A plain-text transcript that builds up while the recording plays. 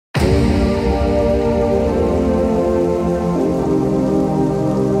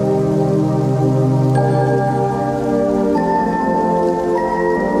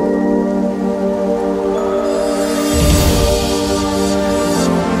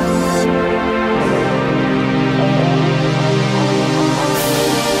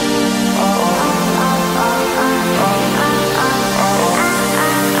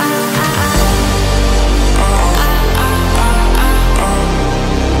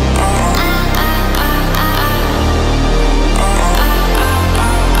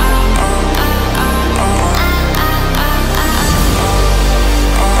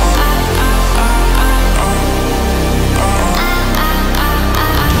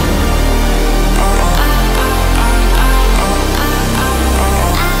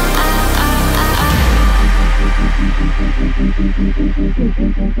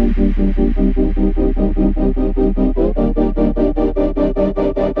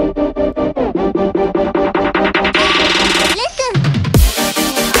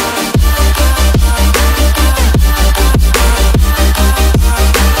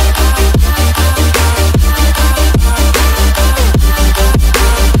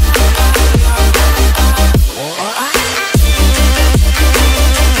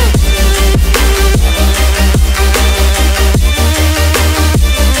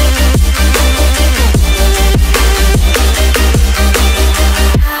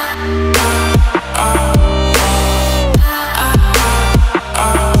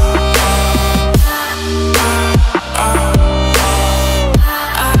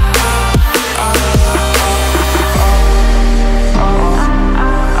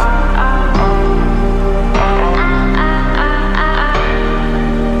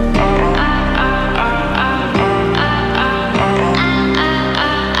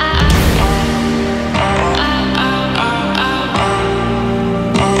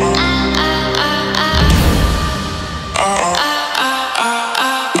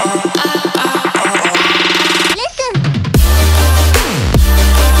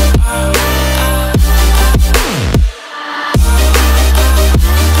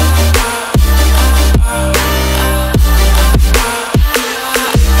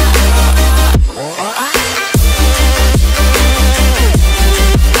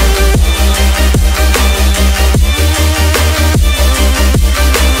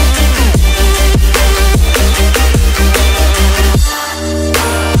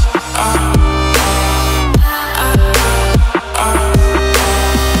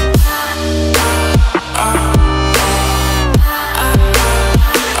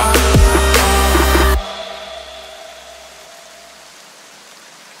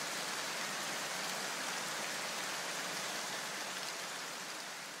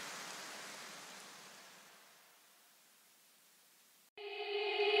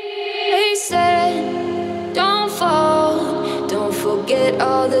forget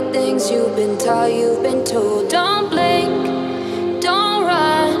all the things you've been taught, you've been told. Don't blink, don't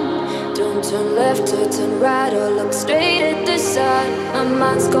run, don't turn left or turn right or look straight at the sun. My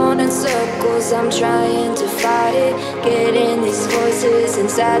mind's going in circles, I'm trying to fight it. Getting these voices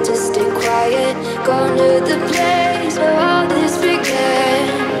inside to stay quiet. Going to the place where all this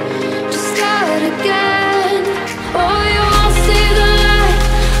began. Just start again. Oh, you won't see the light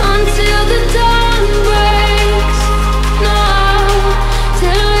until the dawn breaks. No,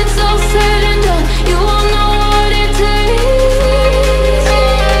 till it's all said and done, you won't know what it takes.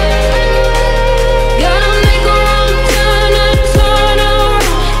 Gotta make a wrong turn and turn around.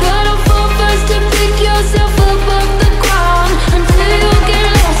 Gotta fall fast to pick yourself up off the ground. Until you get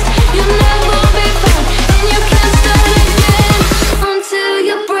lost, you'll never be found. And you can't start again until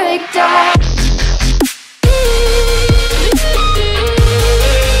you break down.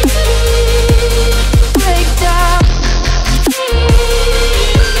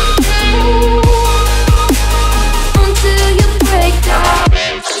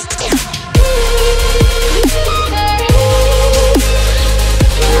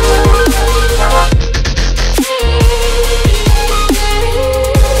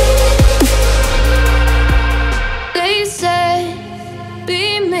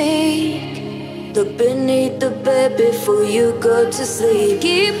 Look beneath the bed before you go to sleep.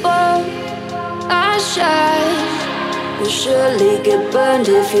 Keep on, I shine. You'll surely get burned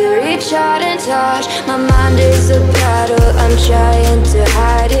if you reach out and touch. My mind is a battle, I'm trying to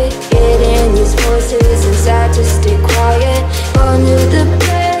hide it. Getting these voices inside to stay quiet. Going to the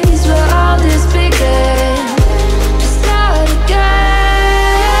place